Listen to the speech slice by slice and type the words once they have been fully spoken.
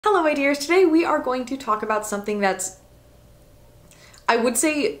Hello my dears, today we are going to talk about something that's, I would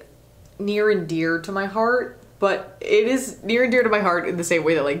say, near and dear to my heart, but it is near and dear to my heart in the same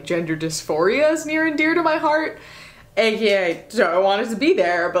way that like gender dysphoria is near and dear to my heart. AKA, don't want it to be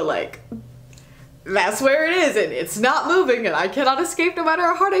there, but like, that's where it is and it's not moving and I cannot escape no matter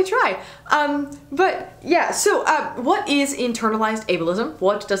how hard I try. But yeah, so what is internalized ableism?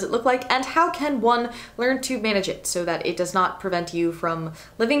 What does it look like? And how can one learn to manage it so that it does not prevent you from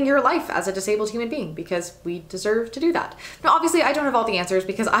living your life as a disabled human being? Because we deserve to do that. Now, obviously I don't have all the answers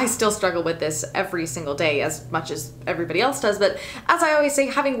because I still struggle with this every single day as much as everybody else does, but as I always say,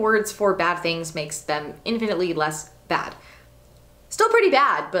 having words for bad things makes them infinitely less bad. Still pretty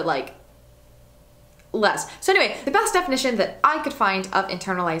bad, but like, less. So anyway, the best definition that I could find of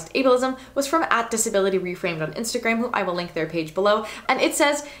internalized ableism was from @disability_reframed on Instagram, who I will link their page below, and it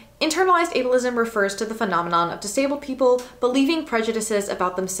says, internalized ableism refers to the phenomenon of disabled people believing prejudices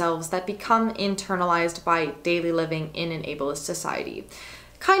about themselves that become internalized by daily living in an ableist society.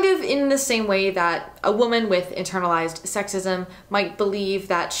 Kind of in the same way that a woman with internalized sexism might believe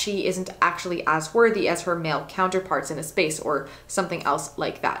that she isn't actually as worthy as her male counterparts in a space or something else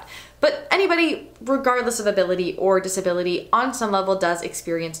like that. But anybody, regardless of ability or disability, on some level does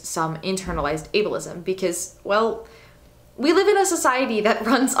experience some internalized ableism because, well, we live in a society that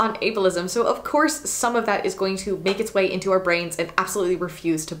runs on ableism, so of course some of that is going to make its way into our brains and absolutely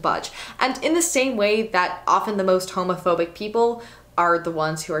refuse to budge. And in the same way that often the most homophobic people are the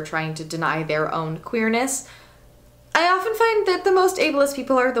ones who are trying to deny their own queerness, I often find that the most ableist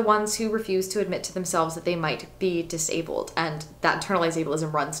people are the ones who refuse to admit to themselves that they might be disabled, and that internalized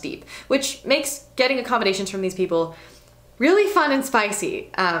ableism runs deep, which makes getting accommodations from these people really fun and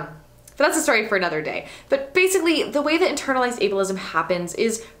spicy. But that's a story for another day. But basically, the way that internalized ableism happens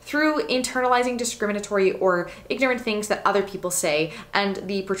is through internalizing discriminatory or ignorant things that other people say, and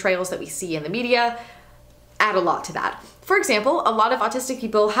the portrayals that we see in the media add a lot to that. For example, a lot of autistic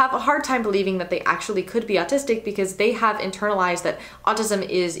people have a hard time believing that they actually could be autistic because they have internalized that autism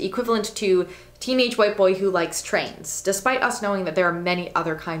is equivalent to teenage white boy who likes trains, despite us knowing that there are many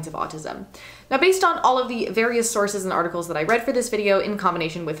other kinds of autism. Now, based on all of the various sources and articles that I read for this video, in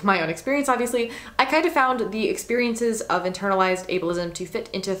combination with my own experience, obviously, I kind of found the experiences of internalized ableism to fit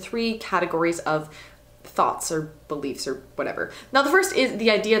into 3 categories of thoughts or beliefs or whatever. Now, the first is the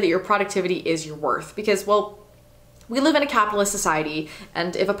idea that your productivity is your worth, because, well, we live in a capitalist society,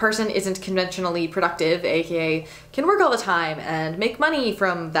 and if a person isn't conventionally productive, aka can work all the time and make money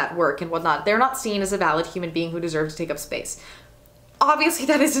from that work and whatnot, they're not seen as a valid human being who deserves to take up space. Obviously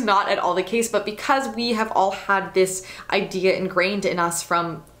that is not at all the case, but because we have all had this idea ingrained in us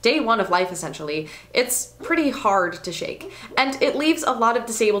from day one of life essentially, it's pretty hard to shake. And it leaves a lot of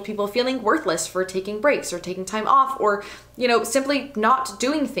disabled people feeling worthless for taking breaks or taking time off or, you know, simply not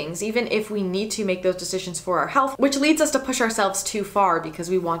doing things even if we need to make those decisions for our health, which leads us to push ourselves too far because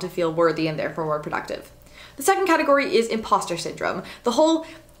we want to feel worthy and therefore more productive. The second category is imposter syndrome. The whole,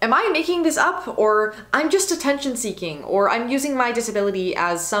 am I making this up? Or I'm just attention seeking, or I'm using my disability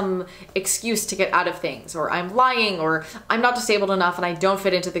as some excuse to get out of things, or I'm lying, or I'm not disabled enough and I don't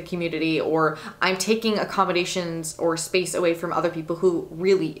fit into the community, or I'm taking accommodations or space away from other people who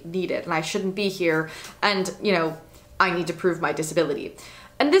really need it and I shouldn't be here, and, you know, I need to prove my disability.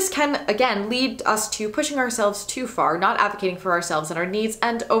 And this can, again, lead us to pushing ourselves too far, not advocating for ourselves and our needs,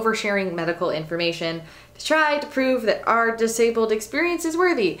 and oversharing medical information to try to prove that our disabled experience is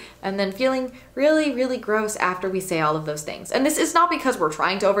worthy, and then feeling really, really gross after we say all of those things. And this is not because we're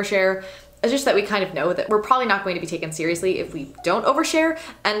trying to overshare, it's just that we kind of know that we're probably not going to be taken seriously if we don't overshare,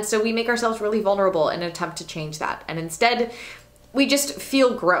 and so we make ourselves really vulnerable in an attempt to change that. And instead, we just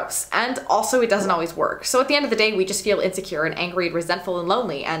feel gross, and also it doesn't always work. So at the end of the day, we just feel insecure and angry and resentful and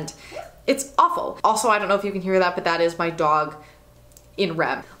lonely, and it's awful. Also, I don't know if you can hear that, but that is my dog in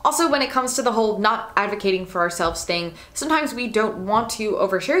REM. Also, when it comes to the whole not advocating for ourselves thing, sometimes we don't want to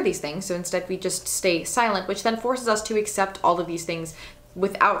overshare these things, so instead we just stay silent, which then forces us to accept all of these things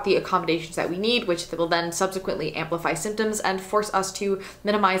without the accommodations that we need, which will then subsequently amplify symptoms and force us to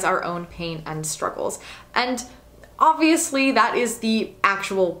minimize our own pain and struggles. And obviously, that is the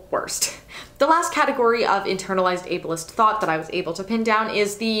actual worst. The last category of internalized ableist thought that I was able to pin down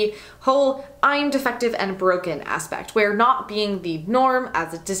is the whole I'm defective and broken aspect, where not being the norm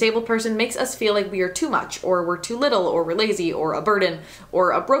as a disabled person makes us feel like we are too much, or we're too little, or we're lazy, or a burden,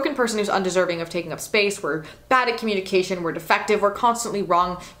 or a broken person who's undeserving of taking up space, we're bad at communication, we're defective, we're constantly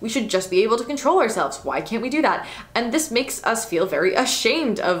wrong, we should just be able to control ourselves, why can't we do that? And this makes us feel very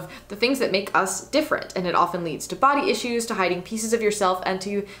ashamed of the things that make us different, and it often leads to body issues, to hiding pieces of yourself, and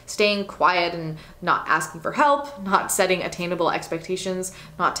to staying quiet and not asking for help, not setting attainable expectations,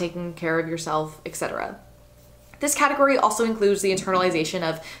 not taking care of yourself, etc. This category also includes the internalization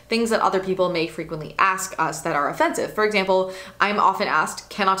of things that other people may frequently ask us that are offensive. For example, I'm often asked,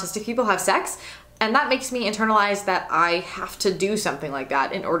 can autistic people have sex? And that makes me internalize that I have to do something like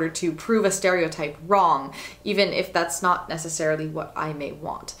that in order to prove a stereotype wrong, even if that's not necessarily what I may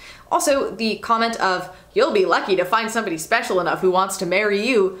want. Also, the comment of, you'll be lucky to find somebody special enough who wants to marry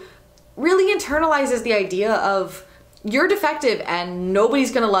you, really internalizes the idea of you're defective and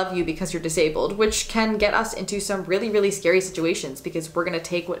nobody's gonna love you because you're disabled, which can get us into some really, really scary situations because we're gonna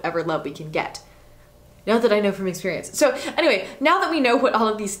take whatever love we can get. Now that I know from experience. So anyway, now that we know what all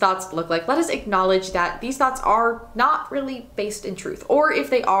of these thoughts look like, let us acknowledge that these thoughts are not really based in truth, or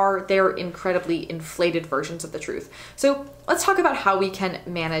if they are, they're incredibly inflated versions of the truth. So let's talk about how we can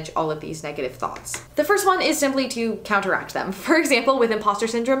manage all of these negative thoughts. The first one is simply to counteract them. For example, with imposter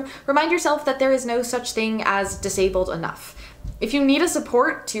syndrome, remind yourself that there is no such thing as disabled enough. If you need a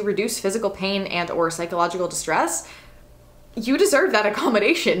support to reduce physical pain and/or psychological distress, you deserve that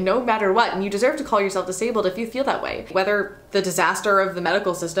accommodation no matter what, and you deserve to call yourself disabled if you feel that way, whether the disaster of the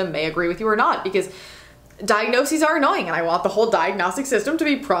medical system may agree with you or not, because diagnoses are annoying and I want the whole diagnostic system to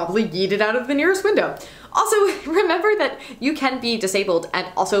be promptly yeeted out of the nearest window. Also, remember that you can be disabled and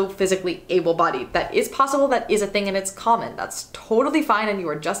also physically able-bodied. That is possible, that is a thing, and it's common. That's totally fine, and you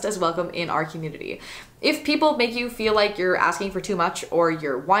are just as welcome in our community. If people make you feel like you're asking for too much or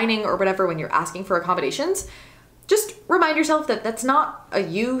you're whining or whatever when you're asking for accommodations, just remind yourself that that's not a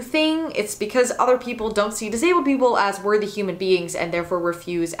you thing. It's because other people don't see disabled people as worthy human beings and therefore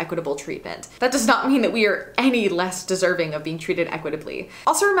refuse equitable treatment. That does not mean that we are any less deserving of being treated equitably.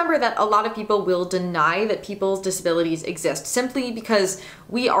 Also remember that a lot of people will deny that people's disabilities exist simply because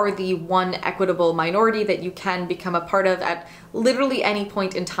we are the one equitable minority that you can become a part of at literally any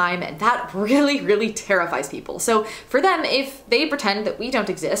point in time, and that really, really terrifies people. So for them, if they pretend that we don't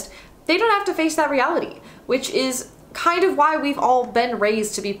exist, they don't have to face that reality, which is kind of why we've all been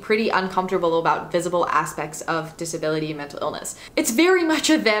raised to be pretty uncomfortable about visible aspects of disability and mental illness. It's very much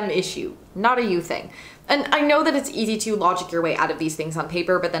a them issue, not a you thing. And I know that it's easy to logic your way out of these things on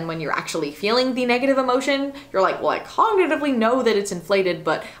paper, but then when you're actually feeling the negative emotion, you're like, well, I cognitively know that it's inflated,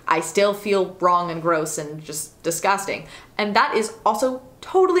 but I still feel wrong and gross and just disgusting. And that is also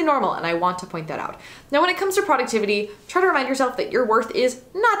totally normal, and I want to point that out. Now, when it comes to productivity, try to remind yourself that your worth is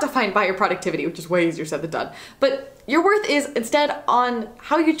not defined by your productivity, which is way easier said than done, but your worth is instead on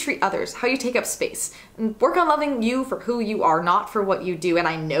how you treat others, how you take up space, and work on loving you for who you are, not for what you do. And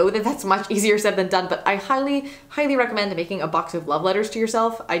I know that that's much easier said than done, but I highly, highly recommend making a box of love letters to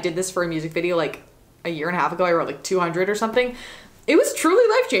yourself. I did this for a music video like a year and a half ago. I wrote like 200 or something. It was truly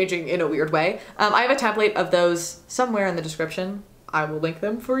life-changing in a weird way. I have a template of those somewhere in the description. I will link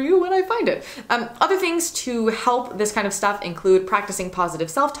them for you when I find it. Other things to help this kind of stuff include practicing positive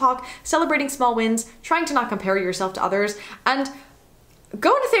self-talk, celebrating small wins, trying to not compare yourself to others, and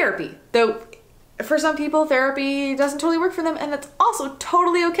going to therapy. Though for some people, therapy doesn't totally work for them, and that's also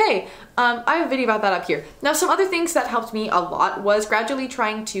totally okay. I have a video about that up here. Now, some other things that helped me a lot was gradually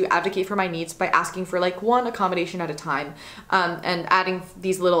trying to advocate for my needs by asking for like one accommodation at a time, and adding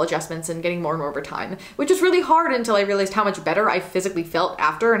these little adjustments and getting more and more over time, which was really hard until I realized how much better I physically felt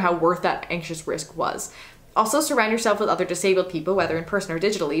after and how worth that anxious risk was. Also, surround yourself with other disabled people, whether in person or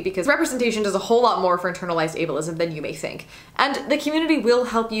digitally, because representation does a whole lot more for internalized ableism than you may think. And the community will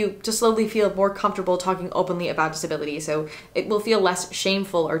help you to slowly feel more comfortable talking openly about disability, so it will feel less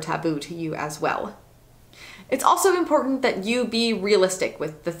shameful or taboo to you as well. It's also important that you be realistic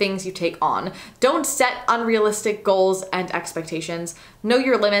with the things you take on. Don't set unrealistic goals and expectations. Know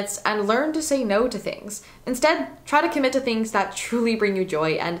your limits and learn to say no to things. Instead, try to commit to things that truly bring you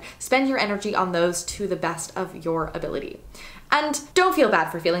joy and spend your energy on those to the best of your ability. And don't feel bad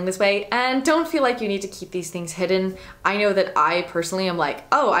for feeling this way, and don't feel like you need to keep these things hidden. I know that I personally am like,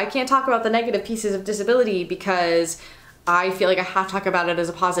 oh, I can't talk about the negative pieces of disability because I feel like I have to talk about it as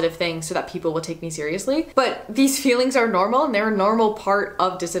a positive thing so that people will take me seriously. But these feelings are normal, and they're a normal part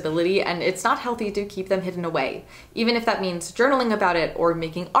of disability, and it's not healthy to keep them hidden away. Even if that means journaling about it, or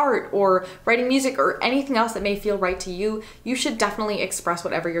making art, or writing music, or anything else that may feel right to you, you should definitely express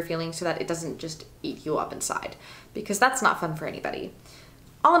whatever you're feeling so that it doesn't just eat you up inside, because that's not fun for anybody.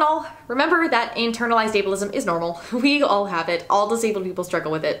 All in all, remember that internalized ableism is normal. We all have it. All disabled people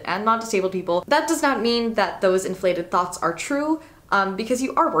struggle with it, and non-disabled people. That does not mean that those inflated thoughts are true, because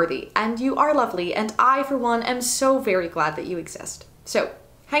you are worthy, and you are lovely, and I, for one, am so very glad that you exist. So,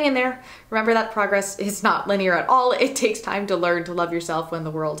 hang in there. Remember that progress is not linear at all. It takes time to learn to love yourself when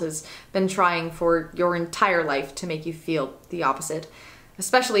the world has been trying for your entire life to make you feel the opposite.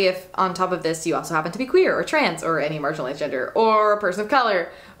 especially if on top of this you also happen to be queer or trans or any marginalized gender or a person of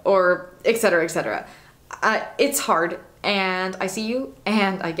color or etc, etc. It's hard, and I see you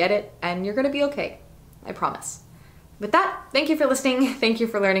and I get it, and you're gonna be okay. I promise. With that, thank you for listening. Thank you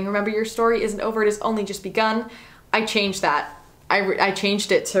for learning. Remember, your story isn't over. It has only just begun. I changed that. I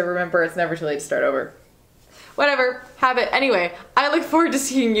changed it to remember it's never too late to start over. Whatever. Have it. Anyway, I look forward to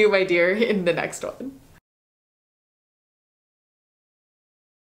seeing you, my dear, in the next one.